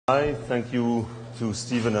Hi, thank you to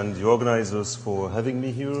Stephen and the organizers for having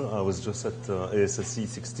me here. I was just at ASSC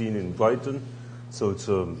 16 in Brighton, so it's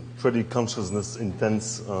a pretty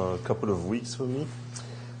consciousness-intense couple of weeks for me.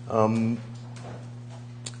 I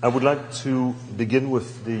would like to begin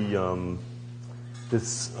with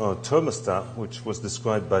this thermostat, which was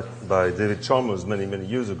described by David Chalmers many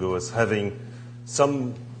years ago as having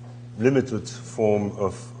some limited form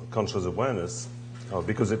of conscious awareness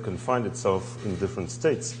because it can find itself in different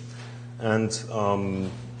states. And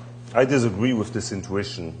I disagree with this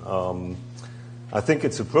intuition. I think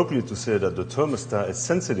it's appropriate to say that the thermostat is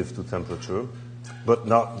sensitive to temperature, but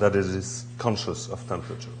not that it is conscious of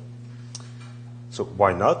temperature. So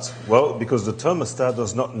why not? Well, because the thermostat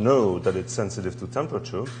does not know that it's sensitive to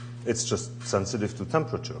temperature. It's just sensitive to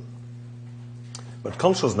temperature. But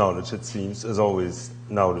conscious knowledge, it seems, is always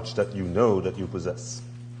knowledge that you possess.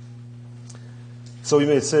 So you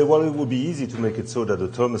may say, well, it would be easy to make it so that the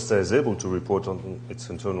thermostat is able to report on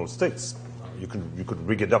its internal states. You could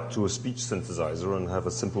rig it up to a speech synthesizer and have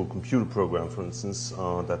a simple computer program, for instance,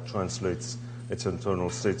 that translates its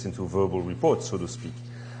internal states into verbal reports, so to speak.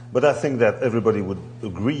 But I think that everybody would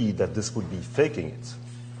agree that this would be faking it.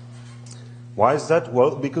 Why is that?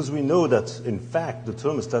 Well, because we know that, in fact, the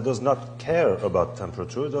thermostat does not care about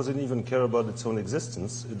temperature. It doesn't even care about its own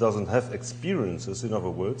existence. It doesn't have experiences, in other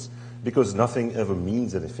words, because nothing ever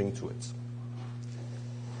means anything to it.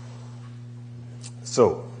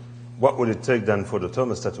 So, what would it take then for the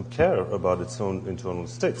thermostat to care about its own internal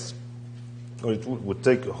states? Well, it would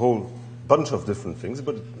take a whole bunch of different things,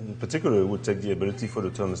 but in particular it would take the ability for the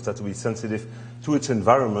thermostat to be sensitive to its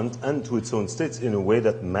environment and to its own states in a way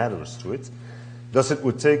that matters to it. Thus it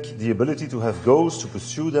would take the ability to have goals, to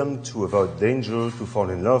pursue them, to avoid danger, to fall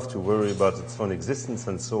in love, to worry about its own existence,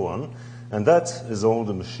 and so on. And that is all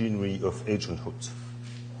the machinery of agenthood.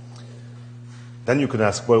 Then you can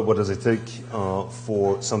ask, well, what does it take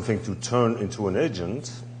for something to turn into an agent?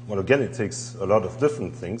 Well, again, it takes a lot of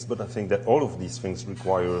different things, but I think that all of these things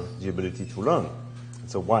require the ability to learn.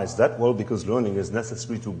 So why is that? Well, because learning is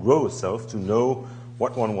necessary to grow a self, to know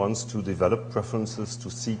what one wants, to develop preferences, to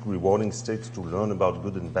seek rewarding states, to learn about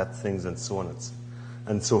good and bad things, and so on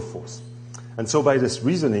and so forth. And so by this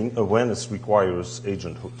reasoning, awareness requires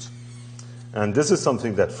agenthood. And this is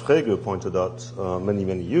something that Frege pointed out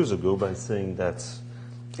many years ago by saying that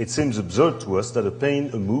it seems absurd to us that a pain,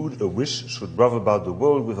 a mood, a wish should rove about the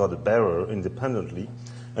world without a bearer independently.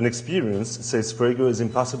 An experience, says Frege, is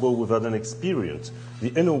impossible without an experience.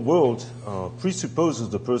 The inner world presupposes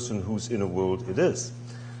the person whose inner world it is.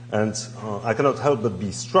 And I cannot help but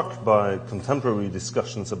be struck by contemporary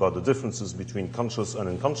discussions about the differences between conscious and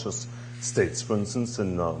unconscious states. For instance,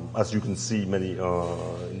 as you can see many in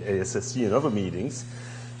ASSC and other meetings,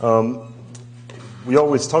 we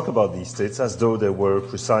always talk about these states as though they were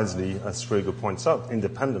precisely, as Frege points out,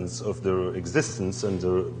 independent of their existence and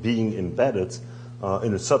their being embedded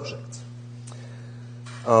in a subject.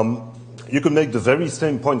 You can make the very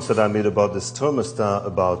same points that I made about this thermostat,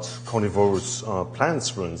 about carnivorous plants,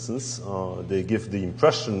 for instance. They give the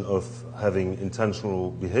impression of having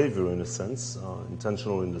intentional behavior in a sense,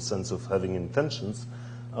 intentional in the sense of having intentions.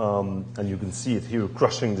 And you can see it here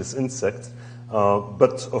crushing this insect.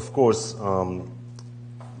 But, of course,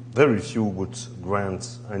 very few would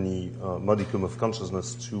grant any modicum of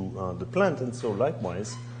consciousness to the plant, and so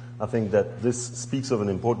likewise, I think that this speaks of an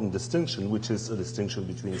important distinction, which is a distinction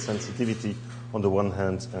between sensitivity on the one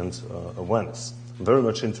hand and awareness. I'm very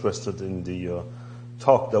much interested in the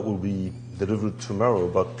talk that will be delivered tomorrow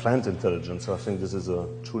about plant intelligence. I think this is a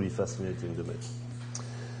truly fascinating debate.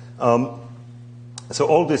 So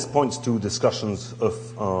all this points to discussions of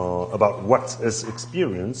about what is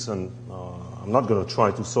experience, and I'm not going to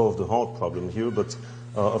try to solve the hard problem here, but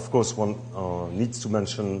of course one needs to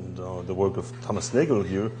mention the work of Thomas Nagel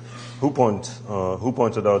here, who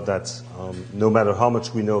pointed out that no matter how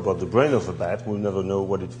much we know about the brain of a bat, we'll never know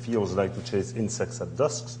what it feels like to chase insects at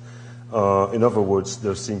dusk. In other words,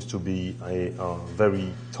 there seems to be a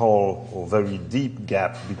very tall or very deep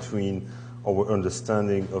gap between our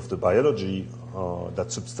understanding of the biology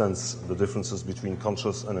that substance the differences between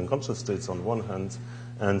conscious and unconscious states on one hand,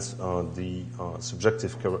 and the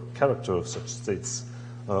subjective character of such states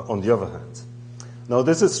on the other hand. Now,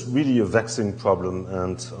 this is really a vexing problem,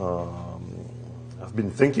 and I've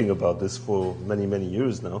been thinking about this for many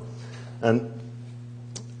years now. And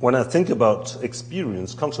when I think about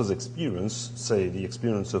experience, conscious experience, say the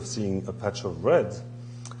experience of seeing a patch of red,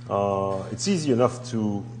 it's easy enough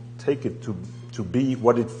to take it to be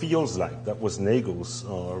what it feels like. That was Nagel's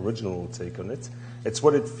original take on it. It's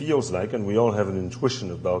what it feels like, and we all have an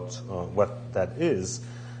intuition about what that is.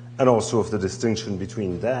 and also of the distinction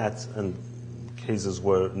between that and cases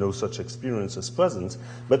where no such experience is present.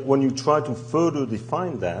 But when you try to further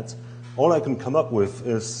define that, all I can come up with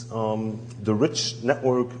is the rich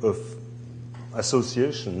network of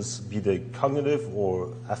associations, be they cognitive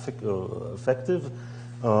or affective,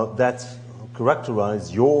 that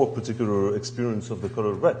characterize your particular experience of the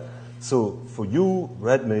color red. So for you,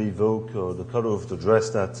 red may evoke the color of the dress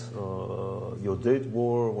that your date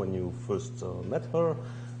wore when you first met her.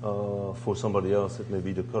 For somebody else, it may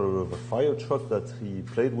be the color of a fire truck that he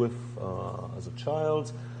played with as a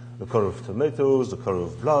child, the color of tomatoes, the color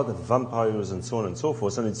of blood, and vampires, and so on and so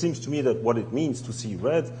forth. And it seems to me that what it means to see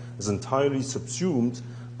red is entirely subsumed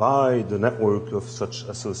by the network of such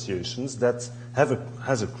associations that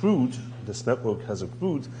has accrued, this network has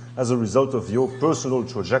accrued, as a result of your personal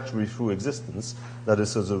trajectory through existence, that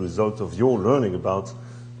is, as a result of your learning about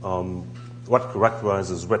what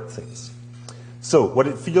characterizes red things. So, what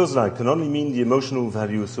it feels like can only mean the emotional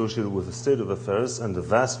value associated with a state of affairs and the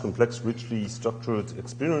vast, complex, richly structured,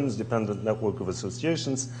 experience-dependent network of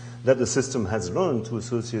associations that the system has learned to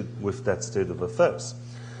associate with that state of affairs.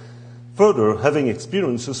 Further, having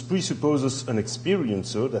experiences presupposes an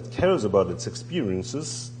experiencer that cares about its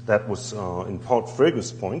experiences. That was, in part,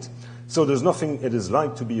 Frege's point. So there's nothing it is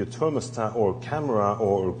like to be a thermostat or a camera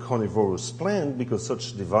or a carnivorous plant, because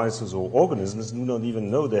such devices or organisms do not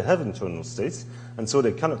even know they have internal states, and so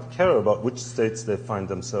they cannot care about which states they find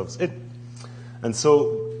themselves in. And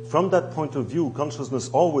so from that point of view, consciousness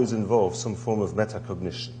always involves some form of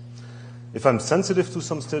metacognition. If I'm sensitive to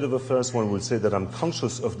some state of affairs, one will say that I'm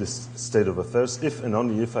conscious of this state of affairs if and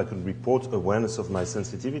only if I can report awareness of my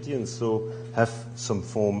sensitivity and so have some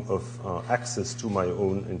form of access to my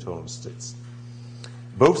own internal states.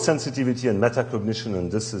 Both sensitivity and metacognition, and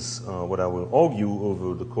this is what I will argue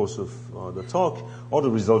over the course of the talk, are the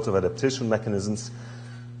result of adaptation mechanisms,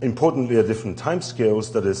 importantly at different time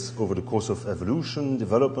scales, that is, over the course of evolution,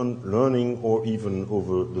 development, learning, or even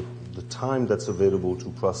over the time that's available to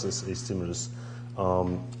process a stimulus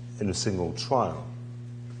in a single trial.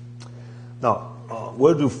 Now,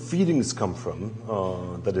 where do feelings come from?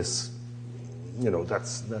 That is,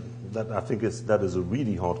 that I think that is a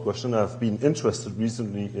really hard question. I've been interested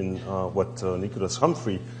recently in what Nicholas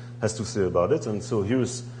Humphrey has to say about it, and so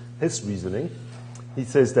here's his reasoning. He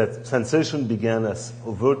says that sensation began as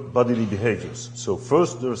overt bodily behaviors. So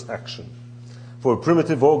first there's action. For a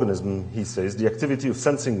primitive organism, he says, the activity of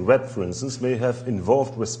sensing red, for instance, may have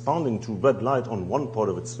involved responding to red light on one part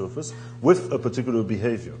of its surface with a particular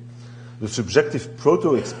behavior. The subjective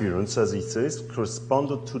proto-experience, as he says,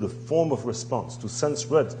 corresponded to the form of response. To sense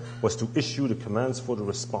red was to issue the commands for the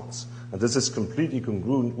response. And this is completely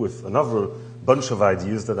congruent with another bunch of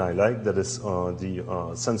ideas that I like, that is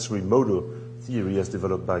the sensory motor theory as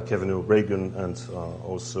developed by Kevin O'Regan and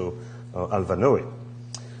also Alvanoe.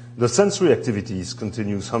 The sensory activities,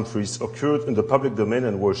 continues Humphreys, occurred in the public domain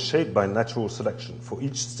and were shaped by natural selection. For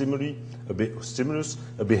each stimulus,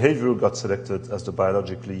 a behavior got selected as the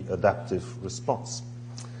biologically adaptive response.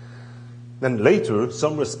 Then later,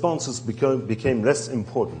 some responses became less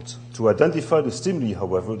important. To identify the stimuli,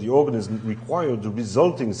 however, the organism required the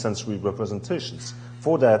resulting sensory representations.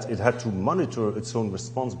 For that, it had to monitor its own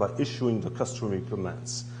response by issuing the customary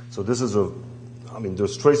commands. So this is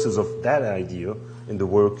there's traces of that idea in the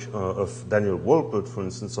work of Daniel Wolpert, for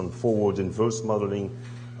instance, on forward inverse modeling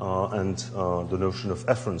and the notion of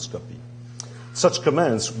efference copy. Such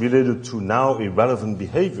commands related to now irrelevant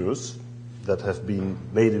behaviors that have been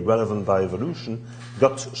made irrelevant by evolution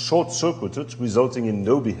got short-circuited, resulting in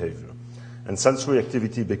no behavior. And sensory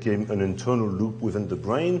activity became an internal loop within the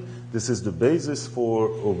brain. This is the basis for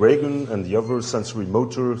O'Regan and the other sensory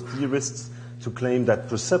motor theorists to claim that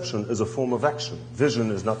perception is a form of action. Vision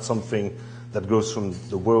is not something that goes from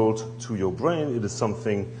the world to your brain. It is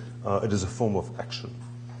something, it is a form of action.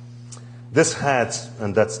 This had,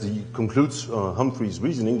 and concludes Humphrey's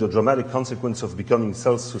reasoning, the dramatic consequence of becoming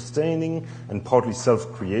self-sustaining and partly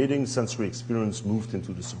self-creating. Sensory experience moved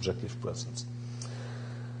into the subjective presence.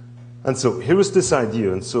 And so here is this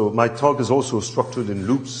idea, and so my talk is also structured in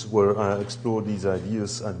loops where I explore these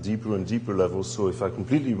ideas at deeper and deeper levels, so if I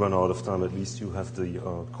completely run out of time, at least you have the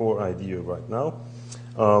core idea right now.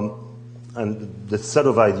 And the set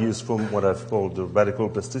of ideas from what I've called the radical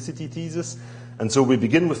plasticity thesis. And so we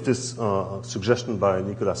begin with this suggestion by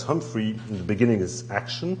Nicholas Humphrey. In the beginning is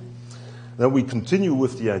action. Then we continue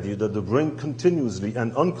with the idea that the brain continuously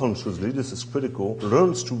and unconsciously, this is critical,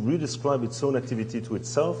 learns to redescribe its own activity to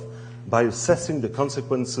itself by assessing the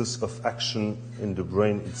consequences of action in the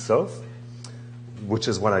brain itself, which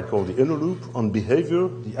is what I call the inner loop, on behavior,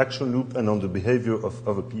 the action loop, and on the behavior of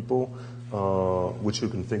other people, which you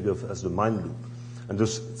can think of as the mind loop. And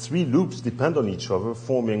those three loops depend on each other,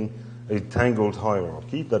 forming a tangled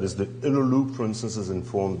hierarchy. That is, the inner loop, for instance, is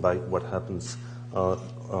informed by what happens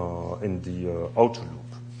in the outer loop.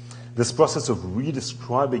 This process of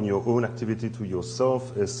redescribing your own activity to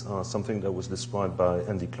yourself is something that was described by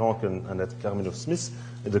Andy Clark and Annette Karminoff-Smith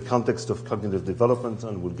in the context of cognitive development,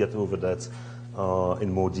 and we'll get over that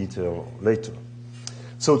in more detail later.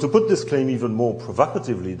 So to put this claim even more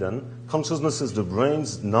provocatively then, consciousness is the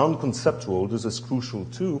brain's non-conceptual, this is crucial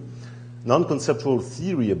too, non-conceptual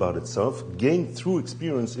theory about itself, gained through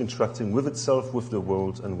experience interacting with itself, with the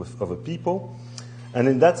world, and with other people. And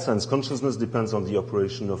in that sense, consciousness depends on the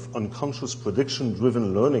operation of unconscious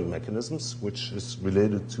prediction-driven learning mechanisms, which is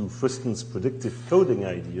related to Friston's predictive coding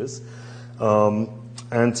ideas.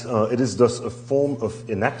 It is thus a form of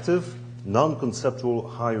inactive, non-conceptual,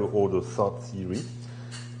 higher-order thought theory,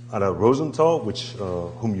 a la Rosenthal,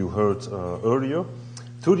 whom you heard earlier,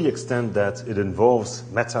 to the extent that it involves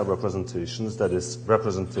meta-representations, that is,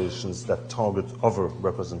 representations that target other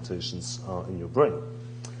representations in your brain.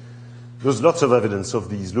 There's lots of evidence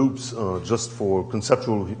of these loops. Just for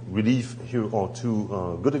conceptual relief, here are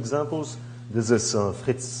two good examples. This is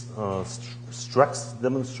Fritz Strack's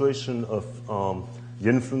demonstration of the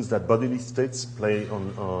influence that bodily states play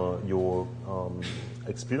on your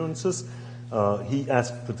experiences. He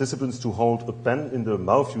asked participants to hold a pen in their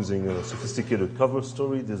mouth using a sophisticated cover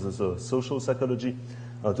story. This is a social psychology.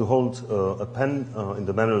 To hold a pen in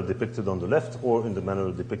the manner depicted on the left or in the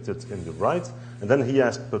manner depicted in the right. And then he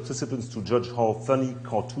asked participants to judge how funny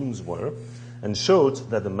cartoons were and showed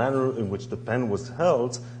that the manner in which the pen was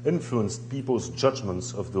held influenced people's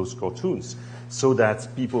judgments of those cartoons, so that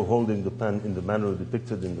people holding the pen in the manner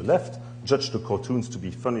depicted in the left judged the cartoons to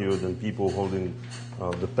be funnier than people holding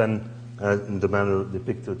the pen in the manner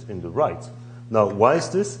depicted in the right. Now, why is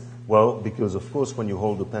this? Well, because, of course, when you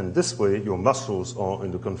hold the pen this way, your muscles are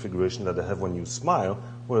in the configuration that they have when you smile,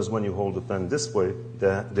 whereas when you hold the pen this way,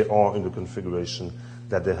 they are in the configuration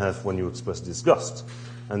that they have when you express disgust.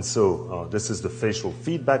 And so this is the facial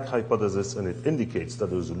feedback hypothesis, and it indicates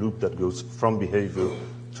that there's a loop that goes from behavior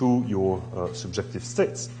to your subjective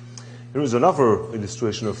states. Here is another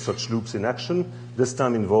illustration of such loops in action, this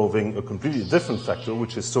time involving a completely different factor,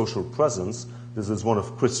 which is social presence. This is one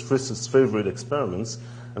of Chris Friss's favorite experiments.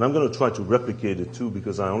 And I'm going to try to replicate it too,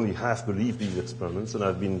 because I only half believe these experiments, and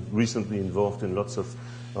I've been recently involved in lots of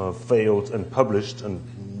failed and published and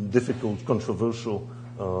difficult, controversial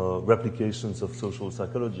replications of social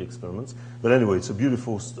psychology experiments. But anyway, it's a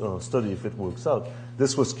beautiful study if it works out.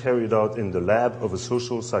 This was carried out in the lab of a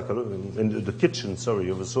social psychology, in the kitchen,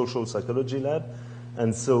 of a social psychology lab.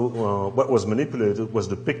 And so what was manipulated was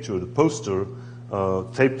the picture, the poster,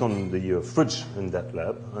 taped on the fridge in that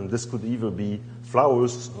lab, and this could either be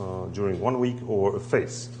flowers during 1 week or a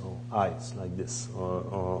face, or eyes like this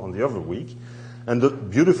on the other week. And the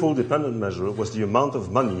beautiful dependent measure was the amount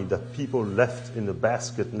of money that people left in the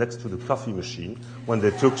basket next to the coffee machine when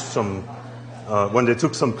they took some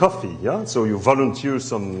coffee. Yeah, so you volunteer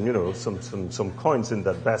some coins in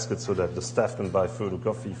that basket so that the staff can buy further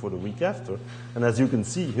coffee for the week after. And as you can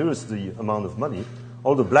see, here is the amount of money.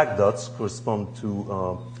 All the black dots correspond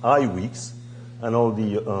to eye weeks, and all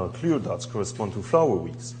the clear dots correspond to flower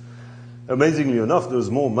weeks. Amazingly enough, there's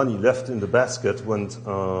more money left in the basket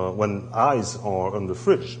when eyes are on the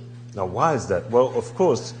fridge. Now, why is that? Well, of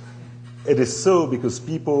course, it is so because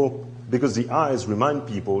the eyes remind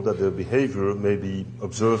people that their behavior may be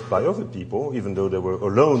observed by other people, even though they were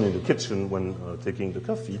alone in the kitchen when taking the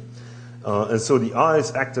coffee. And so the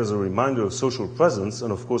eyes act as a reminder of social presence,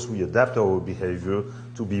 and of course we adapt our behavior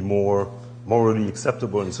to be more morally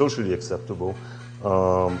acceptable and socially acceptable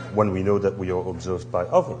when we know that we are observed by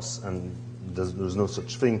others. And there's no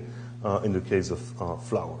such thing in the case of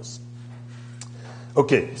flowers.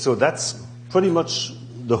 Okay, so that's pretty much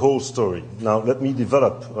the whole story. Now let me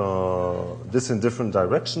develop this in different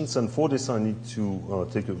directions, and for this I need to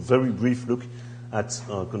take a very brief look at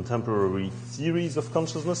contemporary theories of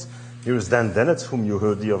consciousness. Here is Dan Dennett, whom you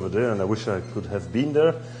heard the other day, and I wish I could have been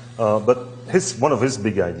there. But one of his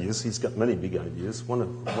big ideas, he's got many big ideas, one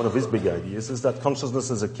of his big ideas is that consciousness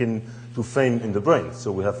is akin to fame in the brain.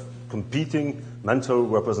 So we have competing mental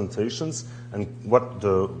representations, and what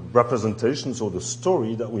the representations or the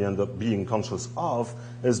story that we end up being conscious of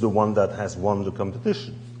is the one that has won the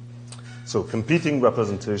competition. So competing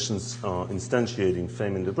representations instantiating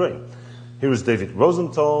fame in the brain. Here is David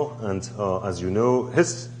Rosenthal, and as you know,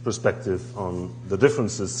 his perspective on the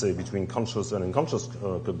differences, say, between conscious and unconscious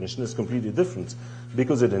cognition is completely different,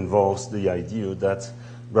 because it involves the idea that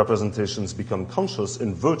representations become conscious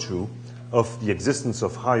in virtue of the existence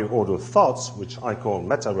of higher order thoughts, which I call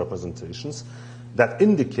meta-representations, that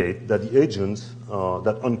indicate that the agent,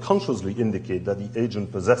 that unconsciously indicate that the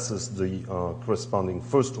agent possesses the corresponding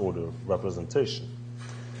first order representation.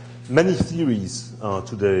 Many theories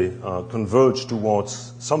today converge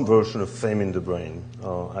towards some version of fame in the brain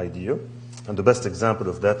idea, and the best example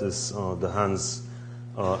of that is the Hans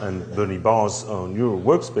and Bernie Barr's neural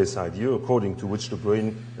workspace idea, according to which the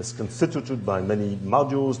brain is constituted by many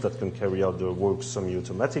modules that can carry out their work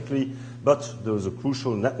semi-automatically, but there is a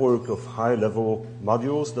crucial network of high-level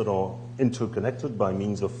modules that are interconnected by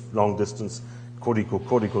means of long-distance cortical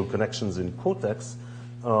connections in cortex,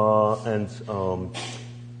 and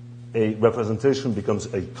a representation becomes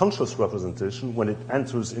a conscious representation when it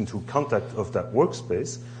enters into contact of that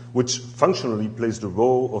workspace, which functionally plays the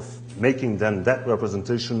role of making then that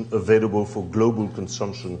representation available for global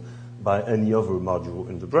consumption by any other module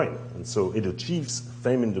in the brain. And so it achieves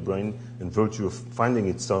fame in the brain in virtue of finding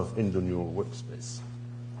itself in the neural workspace.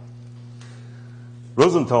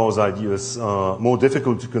 Rosenthal's idea is more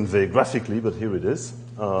difficult to convey graphically, but here it is.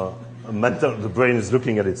 The brain is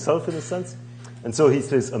looking at itself in a sense. And so he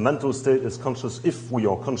says a mental state is conscious if we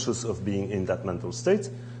are conscious of being in that mental state,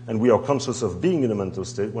 and we are conscious of being in a mental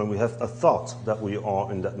state when we have a thought that we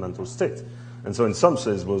are in that mental state. And so in some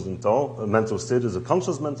says Rosenthal, a mental state is a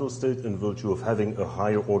conscious mental state in virtue of having a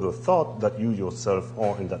higher order thought that you yourself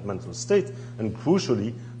are in that mental state, and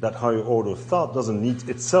crucially, that higher order thought doesn't need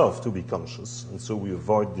itself to be conscious. And so we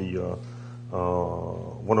avoid the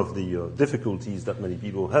one of the difficulties that many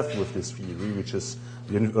people have with this theory, which is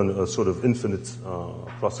a sort of infinite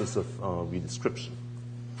process of redescription.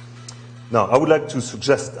 Now, I would like to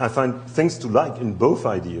suggest, I find things to like in both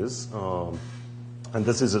ideas, and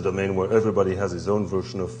this is a domain where everybody has his own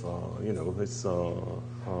version of,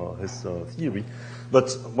 his theory.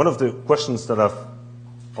 But one of the questions that I've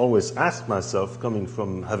always asked myself, coming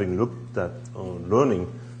from having looked at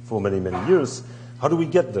learning for many, many years, how do we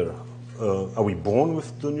get there? Are we born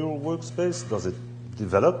with the neural workspace? Does it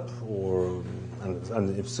develop,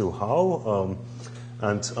 and if so, how?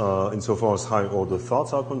 And insofar as high-order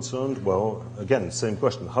thoughts are concerned, well, again, same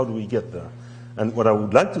question. How do we get there? And what I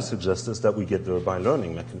would like to suggest is that we get there by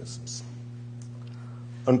learning mechanisms.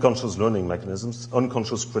 Unconscious learning mechanisms,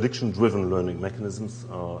 unconscious prediction-driven learning mechanisms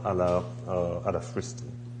a la Friston.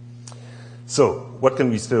 So, what can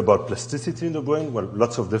we say about plasticity in the brain? Well,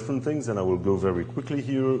 lots of different things, and I will go very quickly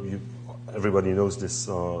here. Everybody knows this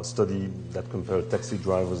study that compared taxi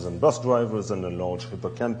drivers and bus drivers and a large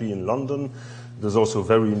hippocampi in London. There's also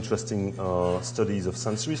very interesting studies of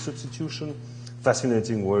sensory substitution.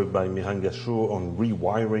 Fascinating work by Mihan Gachot on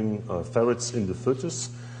rewiring ferrets in the fetus.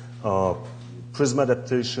 Prism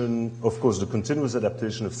adaptation, of course, the continuous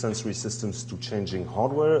adaptation of sensory systems to changing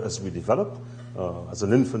hardware as we develop. As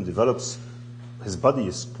an infant develops, his body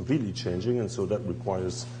is completely changing, and so that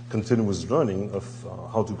requires continuous learning of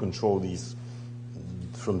how to control these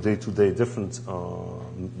from day to day different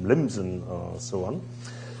limbs and so on.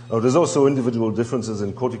 There's also individual differences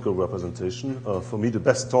in cortical representation. For me, the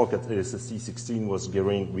best talk at ASSC 16 was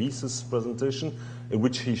Geraint Rees's presentation, in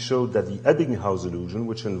which he showed that the Ebbinghaus illusion,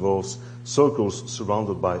 which involves circles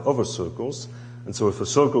surrounded by other circles, and so if a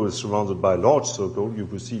circle is surrounded by a large circle, you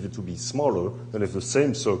perceive it to be smaller than if the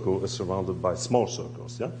same circle is surrounded by small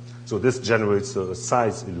circles. Yeah? So this generates a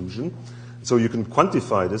size illusion. So you can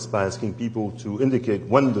quantify this by asking people to indicate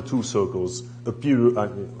when the two circles appear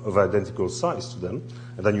of identical size to them,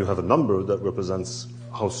 and then you have a number that represents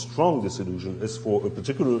how strong this illusion is for a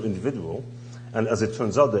particular individual. And as it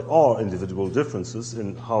turns out, there are individual differences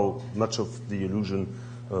in how much of the illusion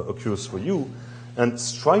occurs for you. And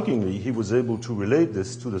strikingly, he was able to relate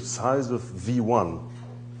this to the size of V1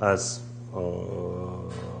 as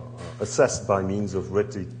assessed by means of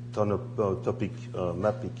retitotopic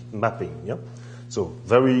mapping. Yeah? So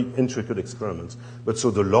very intricate experiments. But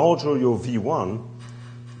so the larger your V1,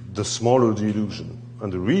 the smaller the illusion.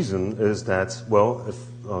 And the reason is that, well, if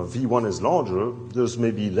V1 is larger, there's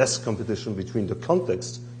maybe less competition between the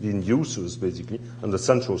context, the inducers basically, and the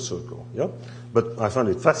central circle. Yeah? But I find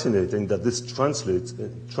it fascinating that this translates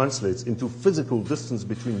into physical distance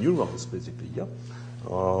between neurons basically, yeah?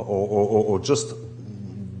 Or just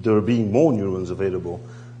there being more neurons available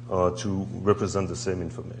to represent the same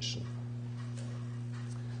information.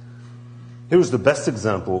 Here's the best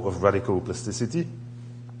example of radical plasticity.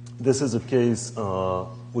 This is a case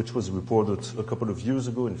which was reported a couple of years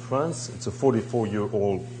ago in France. It's a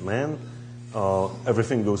 44-year-old man.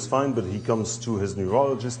 Everything goes fine, but he comes to his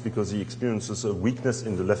neurologist because he experiences a weakness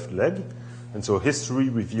in the left leg. And so history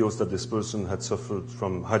reveals that this person had suffered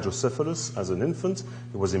from hydrocephalus as an infant.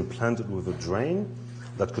 He was implanted with a drain.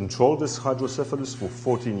 that controlled this hydrocephalus for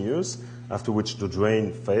 14 years, after which the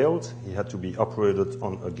drain failed. He had to be operated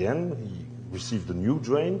on again. He received a new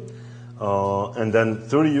drain. And then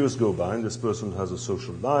 30 years go by, and this person has a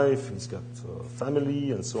social life, he's got a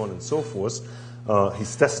family, and so on and so forth.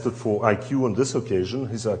 He's tested for IQ on this occasion.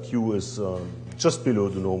 His IQ is just below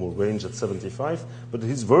the normal range at 75, but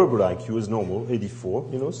his verbal IQ is normal,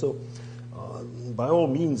 84, so by all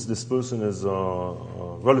means, this person is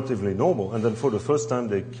relatively normal. And then for the first time,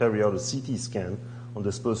 they carry out a CT scan on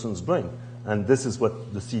this person's brain. And this is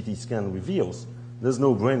what the CT scan reveals. There's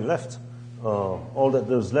no brain left. All that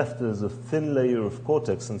there's left is a thin layer of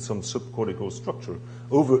cortex and some subcortical structure.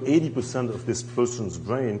 Over 80% of this person's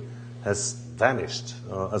brain has vanished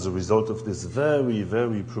as a result of this very,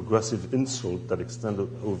 very progressive insult that extended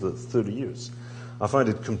over 30 years. I find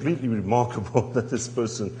it completely remarkable that this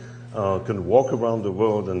person can walk around the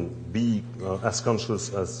world and be as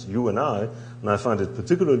conscious as you and I find it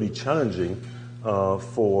particularly challenging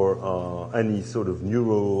for any sort of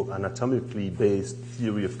neuroanatomically based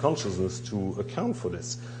theory of consciousness to account for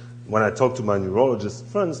this. When I talk to my neurologist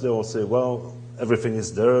friends, they all say, well, everything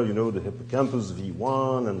is there, the hippocampus,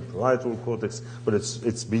 V1, and parietal cortex, but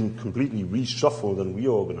it's been completely reshuffled and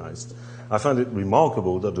reorganized. I find it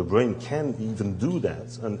remarkable that the brain can even do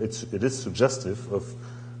that, and it is suggestive of,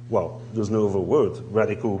 well, there's no other word,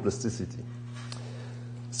 radical plasticity.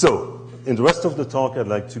 So, in the rest of the talk, I'd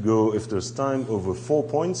like to go, if there's time, over 4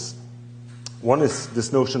 points. One is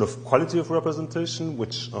this notion of quality of representation,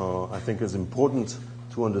 which I think is important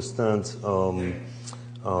to understand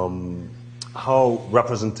how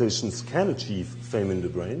representations can achieve fame in the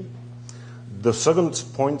brain. The second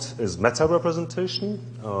point is meta-representation,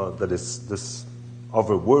 that is this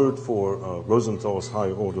other word for Rosenthal's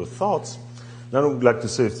higher-order thoughts. Then I would like to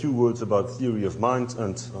say a few words about theory of mind,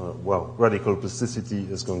 and, radical plasticity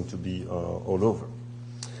is going to be all over.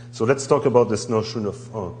 So let's talk about this notion of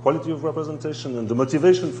quality of representation, and the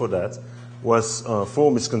motivation for that was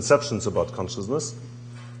 4 misconceptions about consciousness.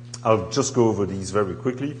 I'll just go over these very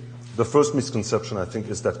quickly. The first misconception, I think,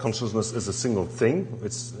 is that consciousness is a single thing.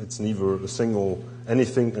 It's neither a single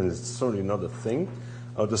anything, and it's certainly not a thing.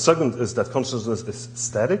 The second is that consciousness is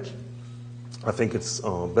static. I think it's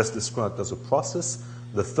best described as a process.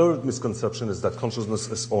 The third misconception is that consciousness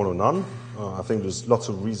is all or none. I think there's lots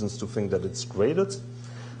of reasons to think that it's graded.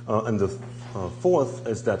 And the fourth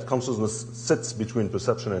is that consciousness sits between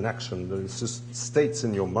perception and action. There is just states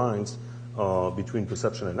in your mind between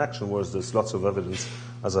perception and action, whereas there's lots of evidence,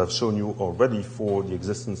 as I've shown you already, for the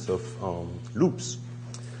existence of loops.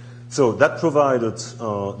 So that provided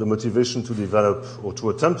the motivation to develop, or to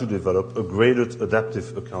attempt to develop, a graded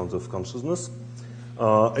adaptive account of consciousness,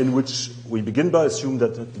 in which we begin by assuming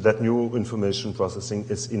that neural information processing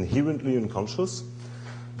is inherently unconscious,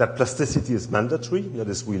 that plasticity is mandatory, that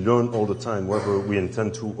is, we learn all the time whether we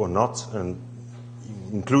intend to or not, and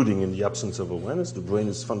including in the absence of awareness, the brain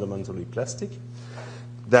is fundamentally plastic,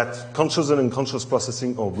 that conscious and unconscious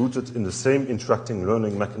processing are rooted in the same interacting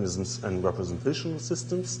learning mechanisms and representational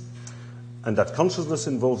systems, and that consciousness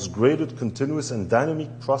involves graded, continuous, and dynamic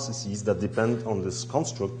processes that depend on this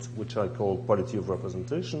construct, which I call quality of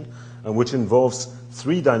representation, and which involves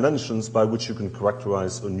 3 dimensions by which you can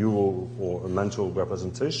characterize a neural or a mental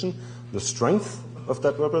representation: the strength of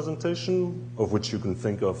that representation, of which you can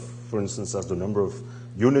think of, for instance, as the number of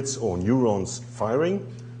units or neurons firing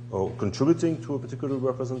or contributing to a particular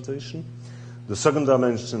representation. The second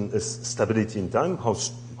dimension is stability in time, how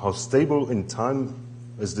stable in time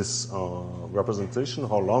is this representation,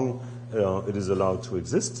 how long it is allowed to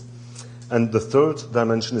exist. And the third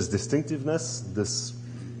dimension is distinctiveness. This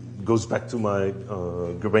goes back to my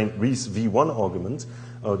Geraint-Ries V1 argument,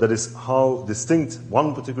 that is how distinct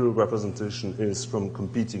one particular representation is from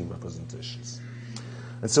competing representations.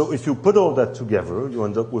 And so if you put all that together, you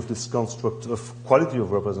end up with this construct of quality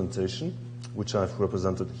of representation, which I've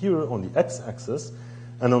represented here on the x-axis,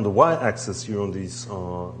 and on the y-axis here on these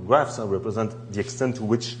graphs, I represent the extent to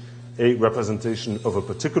which a representation of a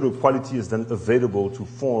particular quality is then available to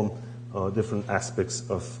form different aspects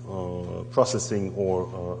of processing or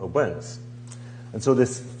awareness. And so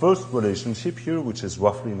this first relationship here, which is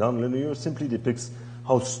roughly nonlinear, simply depicts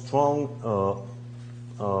how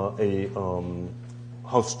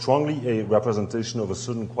strongly a representation of a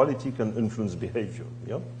certain quality can influence behavior.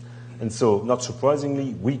 Yeah? And so, not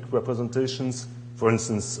surprisingly, weak representations, for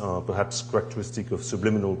instance, perhaps characteristic of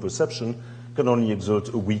subliminal perception, can only exert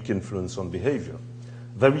a weak influence on behavior.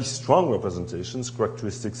 Very strong representations,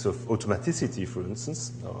 characteristics of automaticity, for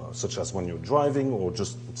instance, such as when you're driving or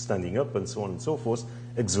just standing up and so on and so forth,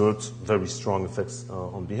 exert very strong effects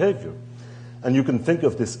on behavior. And you can think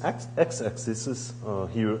of this x-axis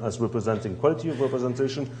here as representing quality of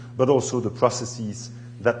representation, but also the processes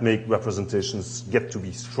that make representations get to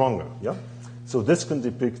be stronger. Yeah? So this can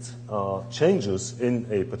depict changes in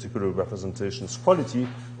a particular representation's quality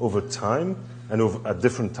over time and at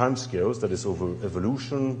different time scales, that is over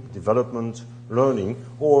evolution, development, learning,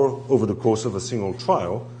 or over the course of a single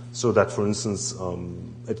trial, so that, for instance,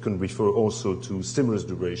 it can refer also to stimulus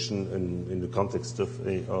duration in the context of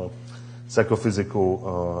a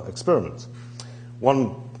psychophysical experiment.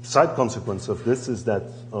 One side consequence of this is that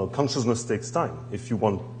consciousness takes time. If you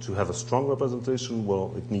want to have a strong representation,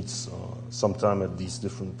 well, it needs some time at these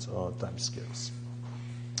different time scales.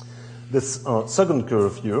 This second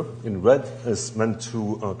curve here in red is meant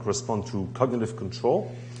to correspond to cognitive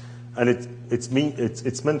control, and it's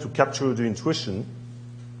meant to capture the intuition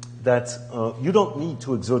that you don't need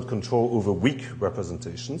to exert control over weak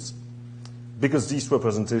representations, because these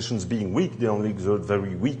representations being weak, they only exert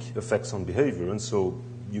very weak effects on behavior, and so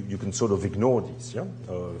you can sort of ignore these. Yeah?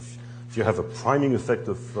 If you have a priming effect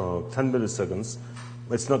of 10 milliseconds,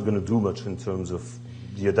 it's not going to do much in terms of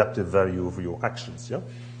the adaptive value over your actions. Yeah?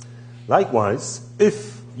 Likewise,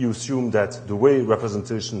 if you assume that the way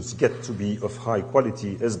representations get to be of high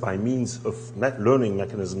quality is by means of learning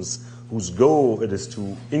mechanisms whose goal it is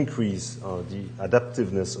to increase the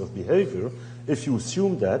adaptiveness of behavior, if you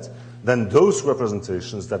assume that, then those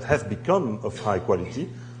representations that have become of high quality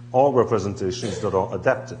are representations that are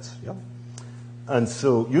adapted. Yeah? And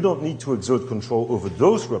so you don't need to exert control over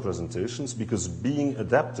those representations, because being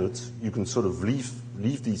adapted, you can sort of leave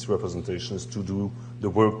these representations to do the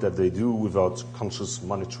work that they do without conscious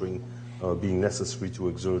monitoring being necessary to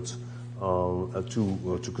exert,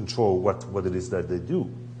 to control what it is that they do.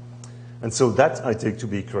 And so that I take to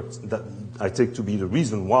be correct, that I take to be the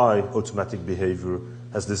reason why automatic behavior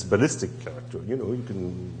has this ballistic character. You know,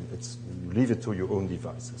 you leave it to your own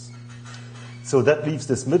devices. So that leaves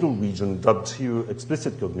this middle region, dubbed here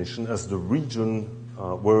explicit cognition, as the region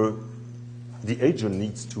where the agent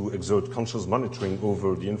needs to exert conscious monitoring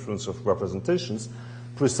over the influence of representations,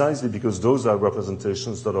 precisely because those are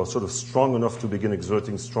representations that are sort of strong enough to begin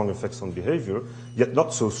exerting strong effects on behavior, yet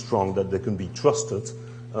not so strong that they can be trusted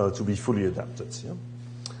to be fully adapted. Yeah?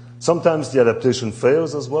 Sometimes the adaptation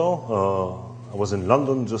fails as well. I was in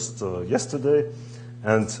London just yesterday,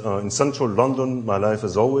 and in central London, my life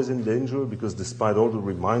is always in danger, because despite all the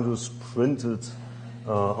reminders printed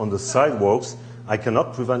on the sidewalks, I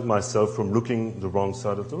cannot prevent myself from looking the wrong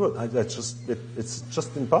side of the road. It's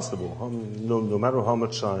just impossible. No matter how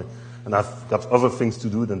much and I've got other things to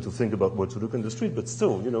do than to think about where to look in the street, but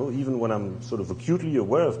still, you know, even when I'm sort of acutely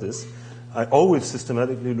aware of this, I always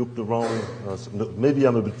systematically look the wrong, maybe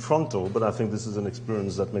I'm a bit frontal, but I think this is an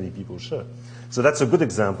experience that many people share. So that's a good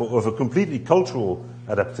example of a completely cultural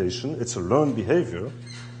adaptation. It's a learned behavior,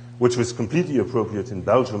 which was completely appropriate in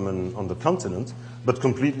Belgium and on the continent, but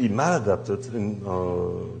completely maladapted in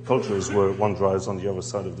cultures where one drives on the other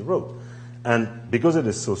side of the road. And because it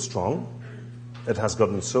is so strong, it has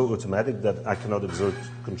gotten so automatic that I cannot exert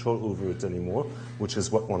control over it anymore, which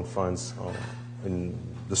is what one finds in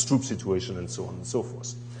the Stroop situation and so on and so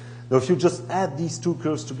forth. Now, if you just add these two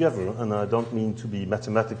curves together, and I don't mean to be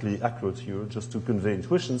mathematically accurate here, just to convey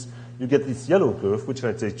intuitions, you get this yellow curve, which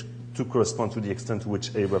I take to correspond to the extent to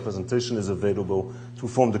which a representation is available to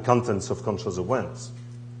form the contents of conscious awareness.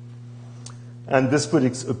 And this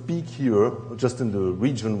predicts a peak here, just in the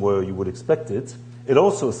region where you would expect it. It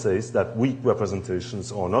also says that weak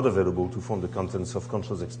representations are not available to form the contents of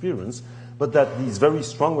conscious experience, but that these very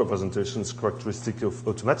strong representations characteristic of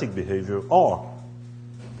automatic behavior are,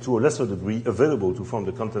 to a lesser degree, available to form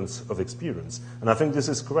the contents of experience. And I think this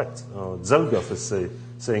is correct. Zelgoff is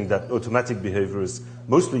saying that automatic behavior is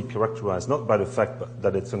mostly characterized not by the fact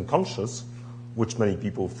that it's unconscious, which many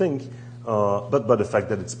people think, but by the fact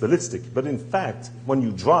that it's ballistic. But in fact, when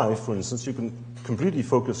you drive, for instance, you can completely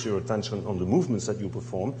focus your attention on the movements that you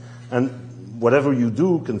perform, and whatever you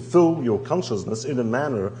do can fill your consciousness in a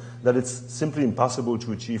manner that it's simply impossible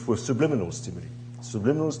to achieve with subliminal stimuli.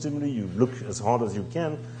 Subliminal stimuli, you look as hard as you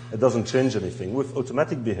can, it doesn't change anything. With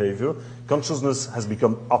automatic behavior, consciousness has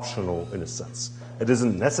become optional in a sense. It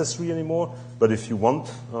isn't necessary anymore, but if you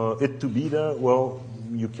want it to be there, well,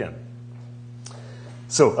 you can.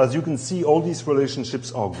 So, as you can see, all these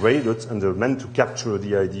relationships are graded, and they're meant to capture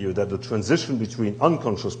the idea that the transition between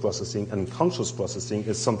unconscious processing and conscious processing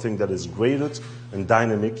is something that is graded and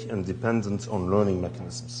dynamic and dependent on learning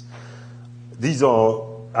mechanisms. These are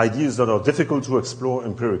ideas that are difficult to explore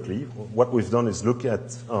empirically. What we've done is look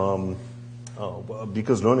at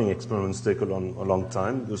because learning experiments take a long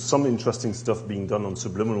time. There's some interesting stuff being done on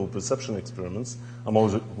subliminal perception experiments. I'm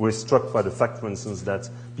always struck by the fact, for instance, that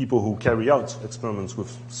people who carry out experiments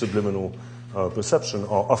with subliminal perception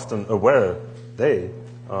are often aware,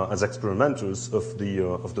 as experimenters, of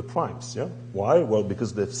the primes. Yeah? Why? Well,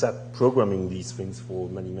 because they've sat programming these things for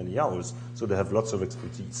many, many hours, so they have lots of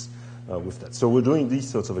expertise with that. So we're doing these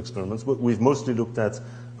sorts of experiments, but we've mostly looked at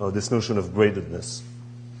this notion of gradedness.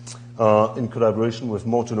 In collaboration with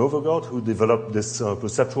Morten Overgaard, who developed this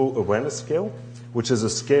perceptual awareness scale, which is a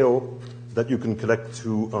scale that you can collect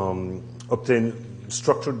to obtain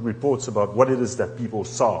structured reports about what it is that people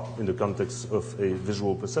saw in the context of a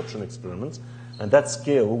visual perception experiment. And that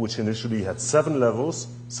scale, which initially had 7 levels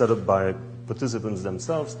set up by participants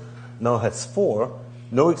themselves, now has 4: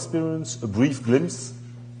 no experience, a brief glimpse,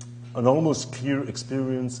 an almost clear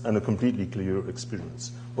experience, and a completely clear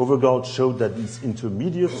experience. Overgaard showed that these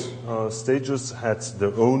intermediate stages had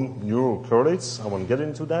their own neural correlates. I won't get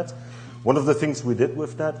into that. One of the things we did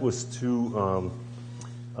with that was to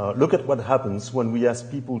look at what happens when we ask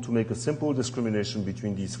people to make a simple discrimination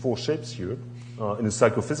between these 4 shapes here in a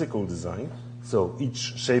psychophysical design. So each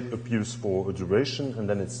shape appears for a duration, and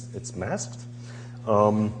then it's masked.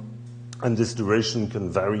 And this duration can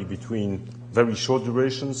vary between very short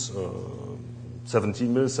durations,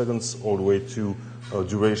 17 milliseconds, all the way to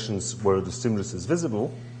durations where the stimulus is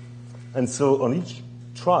visible. And so on each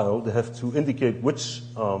trial, they have to indicate which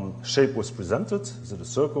shape was presented. Is it a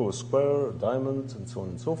circle, a square, a diamond, and so on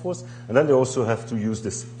and so forth. And then they also have to use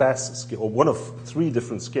this pass scale, or one of 3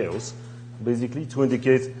 different scales, basically, to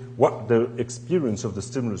indicate what the experience of the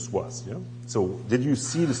stimulus was. Yeah? So did you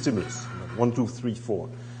see the stimulus? 1, 2, 3, 4.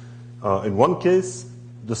 In one case,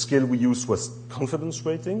 the scale we used was confidence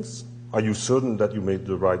ratings. Are you certain that you made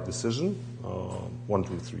the right decision? 1,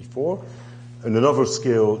 2, 3, 4. In another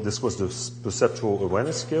scale, this was the perceptual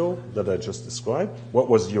awareness scale that I just described. What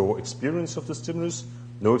was your experience of the stimulus?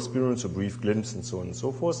 No experience, a brief glimpse, and so on and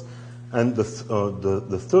so forth. And the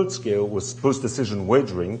third scale was post-decision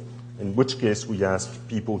wagering, in which case we asked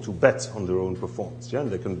people to bet on their own performance. Yeah?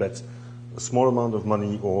 And they can bet a small amount of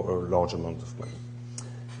money or a large amount of money.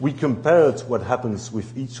 We compared what happens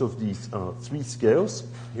with each of these 3 scales.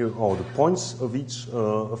 Here are the points of each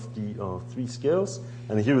of the 3 scales,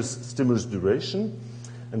 and here is stimulus duration.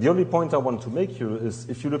 And the only point I want to make here is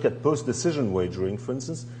if you look at post-decision wagering, for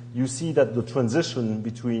instance, you see that the transition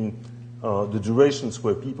between the durations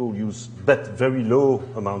where people bet very low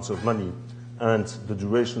amounts of money and the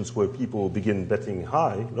durations where people begin betting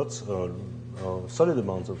high, solid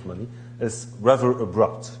amounts of money, is rather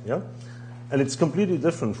abrupt. Yeah? And it's completely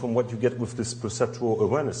different from what you get with this perceptual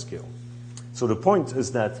awareness scale. So the point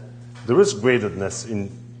is that there is gradedness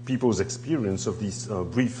in people's experience of these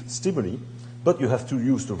brief stimuli, but you have to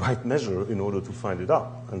use the right measure in order to find it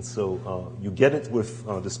out. And so you get it with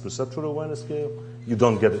this perceptual awareness scale, you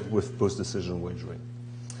don't get it with post-decision wagering.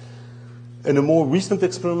 In a more recent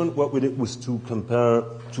experiment, what we did was to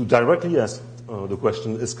directly ask the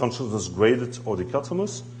question, is consciousness graded or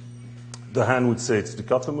dichotomous? The hand would say it's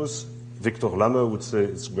dichotomous. Victor Lamme would say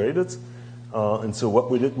it's graded. And so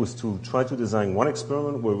what we did was to try to design one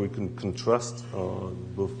experiment where we can contrast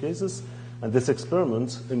both cases. And this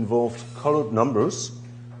experiment involved colored numbers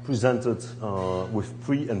presented with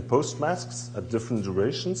pre- and post-masks at different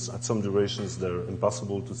durations. At some durations, they're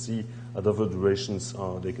impossible to see. At other durations,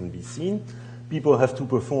 they can be seen. People have to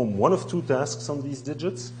perform one of 2 tasks on these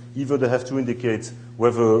digits. Either they have to indicate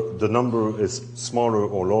whether the number is smaller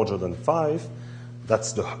or larger than 5.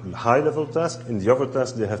 That's the high-level task. In the other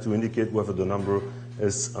task, they have to indicate whether the number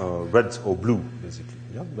is red or blue, basically.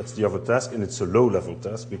 Yeah? That's the other task, and it's a low-level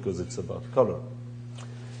task because it's about color.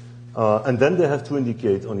 And then they have to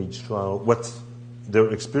indicate on each trial what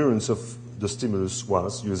their experience of the stimulus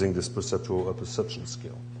was using this perceptual or perception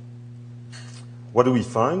scale. What do we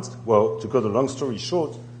find? Well, to cut a long story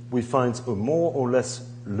short, we find a more or less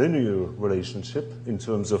linear relationship in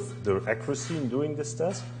terms of their accuracy in doing this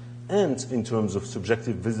task and in terms of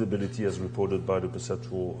subjective visibility as reported by the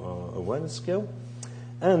perceptual awareness scale,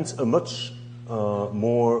 and a much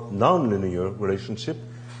more non-linear relationship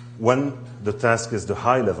when the task is the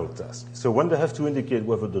high-level task. So when they have to indicate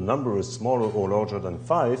whether the number is smaller or larger than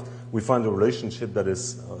 5, we find a relationship that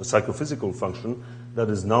is a psychophysical function that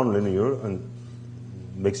is non-linear and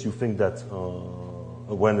makes you think that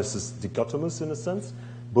awareness is dichotomous in a sense,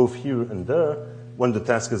 both here and there. When the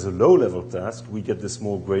task is a low-level task, we get this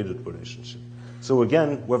more graded relationship. So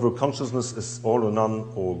again, whether consciousness is all or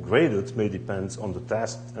none or graded may depend on the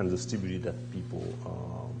task and the stimuli that people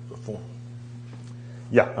perform.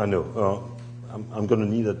 Yeah, I know. I'm going to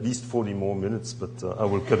need at least 40 more minutes, but I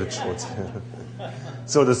will cut it short.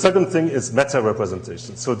 So the second thing is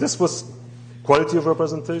meta-representation. So this was quality of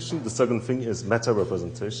representation. The second thing is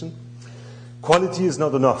meta-representation. Quality is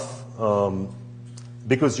not enough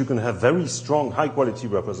because you can have very strong, high-quality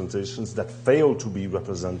representations that fail to be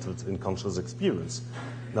represented in conscious experience.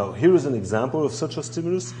 Now, here is an example of such a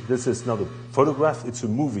stimulus. This is not a photograph, it's a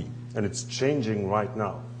movie, and it's changing right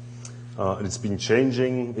now. And it's been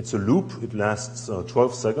changing, it's a loop, it lasts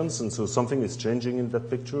 12 seconds, and so something is changing in that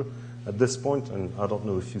picture at this point, and I don't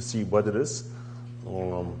know if you see what it is.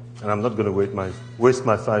 And I'm not going to waste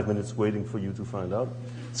my 5 minutes waiting for you to find out.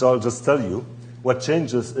 So I'll just tell you, what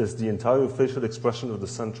changes is the entire facial expression of the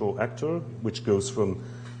central actor, which goes from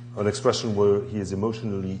an expression where he is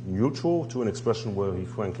emotionally neutral to an expression where he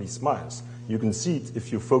frankly smiles. You can see it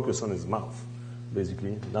if you focus on his mouth,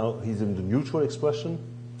 basically. Now he's in the neutral expression,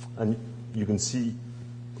 and you can see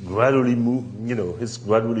gradually he's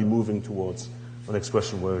gradually moving towards an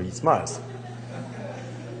expression where he smiles.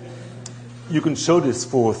 You can show this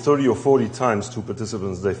for 30 or 40 times to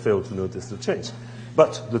participants, they fail to notice the change.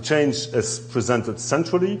 But the change is presented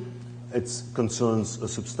centrally. It concerns a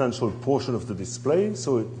substantial portion of the display,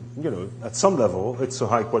 so at some level, it's a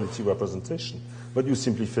high-quality representation, but you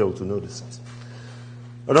simply fail to notice it.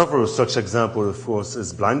 Another such example, of course,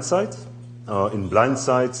 is blindsight. In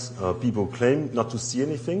blindsight, people claim not to see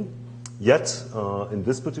anything, yet in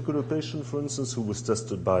this particular patient, for instance, who was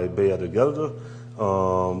tested by Bea de Gelder,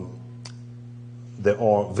 there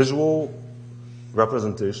are visual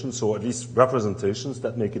representations, or at least representations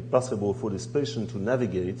that make it possible for this patient to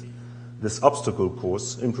navigate this obstacle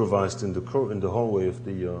course improvised in the hallway of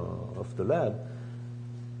the lab,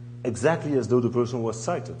 exactly as though the person was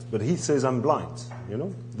sighted. But he says, I'm blind,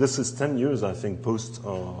 This is 10 years, I think, post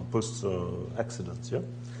accident, yeah?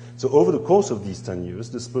 So over the course of these 10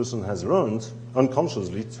 years, this person has learned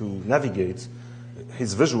unconsciously to navigate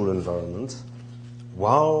his visual environment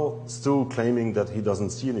while still claiming that he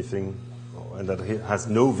doesn't see anything and that he has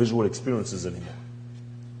no visual experiences anymore.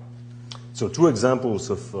 So two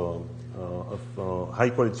examples of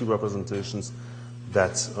high-quality representations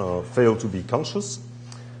that fail to be conscious.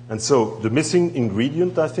 And so the missing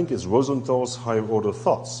ingredient, I think, is Rosenthal's higher-order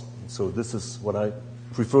thoughts. So this is what I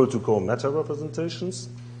prefer to call meta-representations.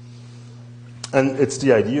 And it's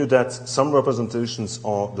the idea that some representations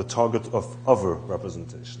are the target of other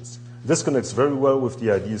representations. This connects very well with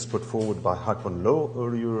the ideas put forward by Hakwon Low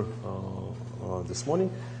earlier this morning.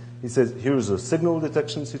 He says, here's a signal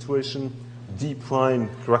detection situation. D prime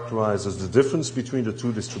characterizes the difference between the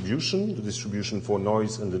two distributions, the distribution for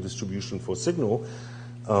noise and the distribution for signal.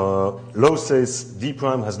 Low says D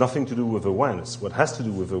prime has nothing to do with awareness. What has to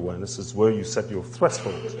do with awareness is where you set your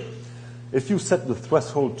threshold. If you set the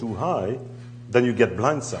threshold too high, then you get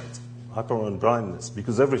blindsight, apparent blindness,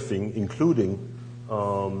 because everything, including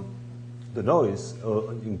the noise,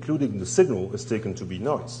 including the signal, is taken to be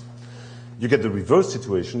noise. You get the reverse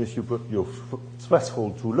situation if you put your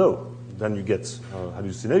threshold too low. Then you get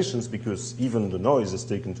hallucinations because even the noise is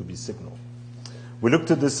taken to be signal. We looked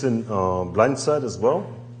at this in blindsight as well,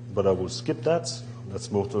 but I will skip that. That's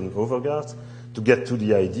Morten Overgaard. To get to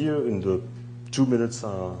the idea in the 2 minutes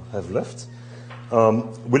I have left.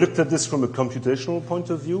 We looked at this from a computational point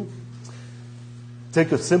of view.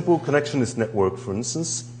 Take a simple connectionist network, for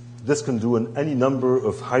instance. This can do any number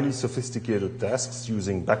of highly sophisticated tasks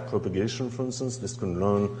using backpropagation, for instance. This can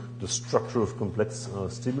learn the structure of complex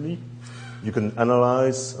stimuli. You can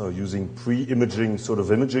analyze using pre-imaging sort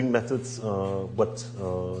of imaging methods what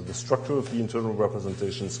the structure of the internal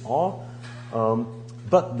representations are.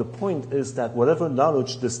 But the point is that whatever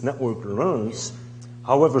knowledge this network learns,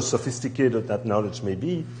 however sophisticated that knowledge may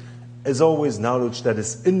be, is always knowledge that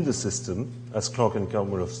is in the system, as Clark and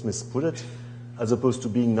Cleermans put it, as opposed to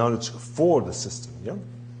being knowledge for the system. Yeah?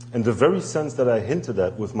 In the very sense that I hinted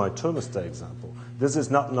at with my thermostat example, this is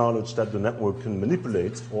not knowledge that the network can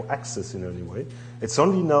manipulate or access in any way. It's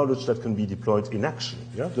only knowledge that can be deployed in action.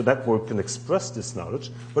 Yeah? The network can express this knowledge,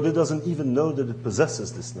 but it doesn't even know that it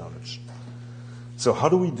possesses this knowledge. So how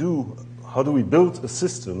do we build a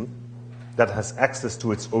system that has access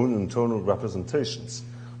to its own internal representations?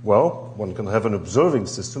 Well, one can have an observing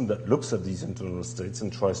system that looks at these internal states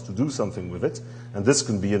and tries to do something with it, and this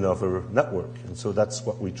can be another network. And so that's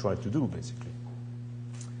what we try to do, basically.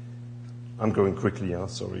 I'm going quickly,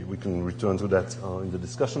 sorry. We can return to that in the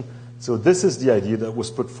discussion. So this is the idea that was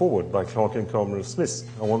put forward by Clark and Cleermans.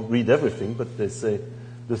 I won't read everything, but they say,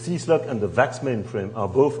 the C-slug and the VAX mainframe are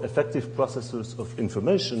both effective processors of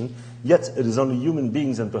information, yet it is only human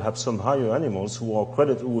beings and perhaps some higher animals who are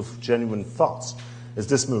credited with genuine thoughts. Is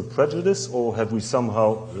this mere prejudice, or have we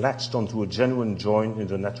somehow latched onto a genuine joint in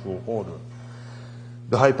the natural order?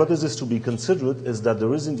 The hypothesis to be considered is that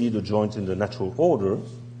there is indeed a joint in the natural order.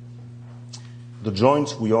 The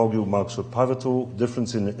joint, we argue, marks a pivotal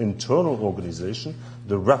difference in internal organization.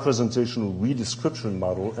 The representational redescription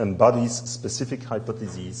model embodies specific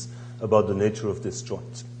hypotheses about the nature of this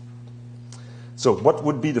joint. So what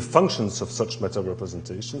would be the functions of such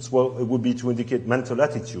meta-representations? Well, it would be to indicate mental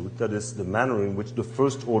attitude, that is, the manner in which the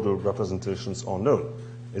first-order representations are known.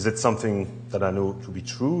 Is it something that I know to be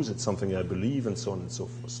true? Is it something I believe? And so on and so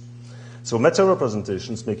forth. So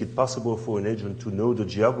meta-representations make it possible for an agent to know the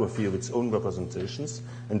geography of its own representations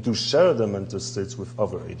and to share their mental states with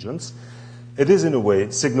other agents. It is, in a way,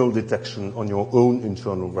 signal detection on your own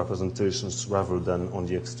internal representations rather than on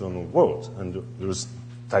the external world. And there's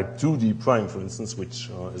type 2D prime, for instance, which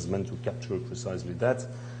is meant to capture precisely that,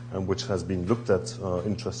 and which has been looked at,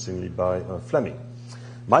 interestingly, by Fleming.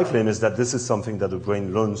 My claim is that this is something that the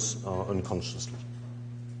brain learns unconsciously.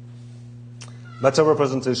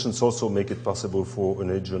 Meta-representations also make it possible for an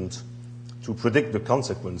agent to predict the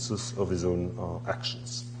consequences of his own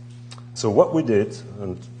actions. So what we did,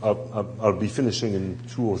 and I'll be finishing in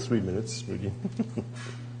 2 or 3 minutes, really,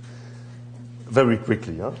 very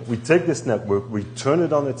quickly. We take this network, we turn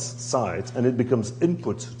it on its side, and it becomes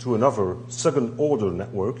input to another second-order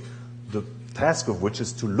network, the task of which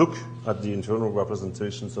is to look at the internal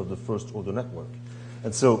representations of the first-order network.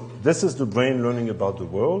 And so this is the brain learning about the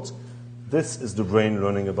world. This is the brain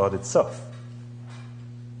learning about itself.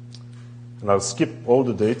 And I'll skip all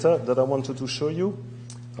the data that I wanted to show you,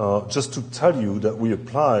 just to tell you that we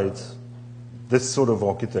applied this sort of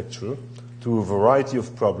architecture to a variety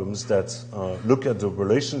of problems that look at the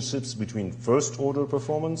relationships between first-order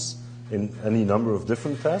performance in any number of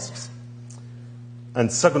different tasks and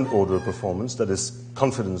second-order performance, that is,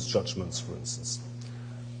 confidence judgments, for instance.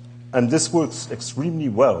 And this works extremely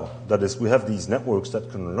well. That is, we have these networks that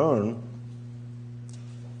can learn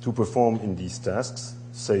to perform in these tasks,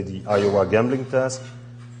 say the Iowa gambling task,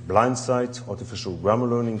 blindsight, artificial grammar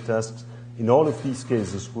learning tasks. In all of these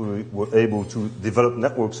cases, we were able to develop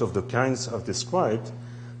networks of the kinds I've described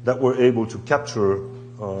that were able to capture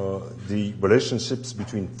the relationships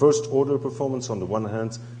between first-order performance on the one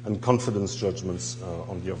hand and confidence judgments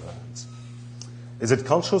on the other hand. Is it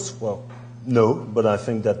conscious? Well, no, but I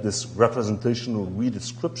think that this representational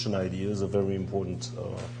redescription idea is a very important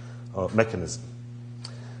mechanism.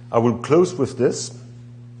 I will close with this.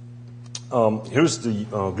 Here's the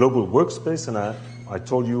global workspace, and I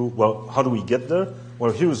told you, well, how do we get there?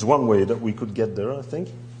 Well, here's one way that we could get there, I think.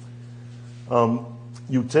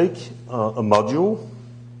 You take a module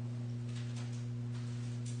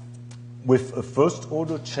with a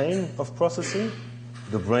first-order chain of processing,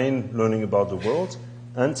 the brain learning about the world,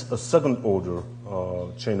 and a second-order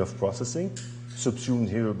chain of processing, subsumed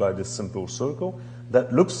here by this simple circle,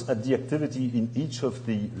 that looks at the activity in each of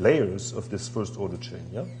the layers of this first-order chain.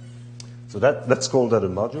 Yeah? So let's call that a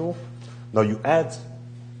module. Now you add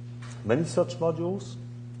many such modules,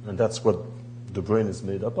 and that's what the brain is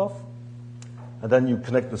made up of. And then you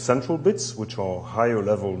connect the central bits, which are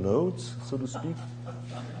higher-level nodes, so to speak.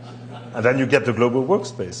 And then you get the global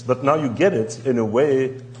workspace. But now you get it in a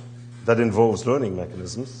way that involves learning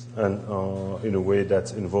mechanisms and in a way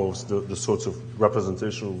that involves the sorts of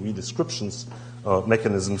representational redescriptions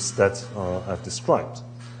mechanisms that I've described.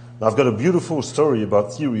 Now, I've got a beautiful story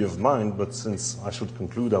about theory of mind, but since I should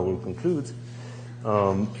conclude, I will conclude.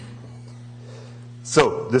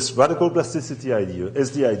 So this radical plasticity idea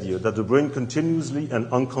is the idea that the brain continuously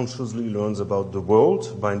and unconsciously learns about the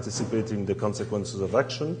world by anticipating the consequences of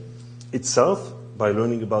action, itself by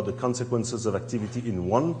learning about the consequences of activity in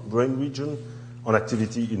one brain region on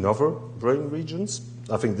activity in other brain regions.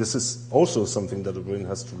 I think this is also something that the brain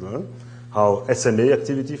has to learn, how SMA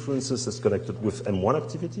activity, for instance, is connected with M1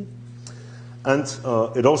 activity. And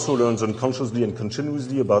it also learns unconsciously and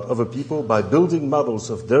continuously about other people by building models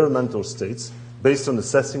of their mental states based on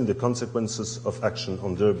assessing the consequences of action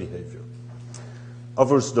on their behavior.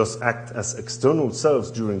 Others thus act as external selves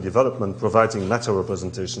during development, providing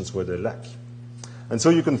meta-representations where they lack. And so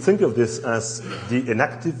you can think of this as the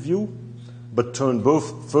inactive view, but turn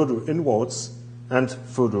both further inwards and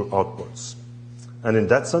further outwards. And in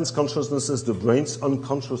that sense, consciousness is the brain's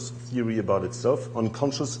unconscious theory about itself,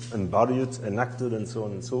 unconscious, embodied, enacted, and so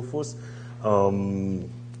on and so forth.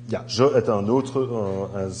 Je est un autre,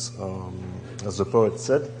 as the poet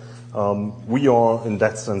said. We are, in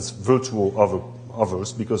that sense, virtual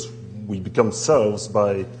others, because we become selves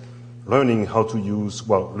by learning how to use,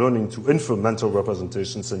 learning to infer mental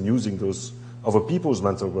representations and using those other people's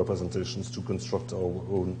mental representations to construct our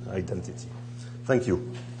own identity. Thank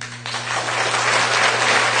you.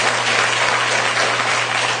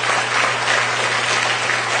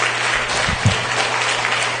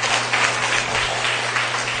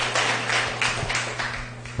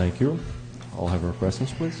 Thank you. I'll have our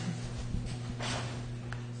questions, please.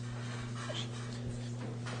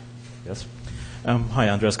 Yes. Hi,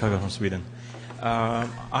 Andreas Kaga from Sweden. I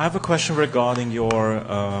have a question regarding your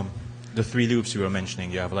the three loops you were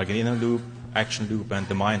mentioning. You have like an inner loop, action loop, and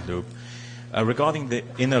the mind loop. Regarding the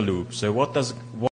inner loop, so what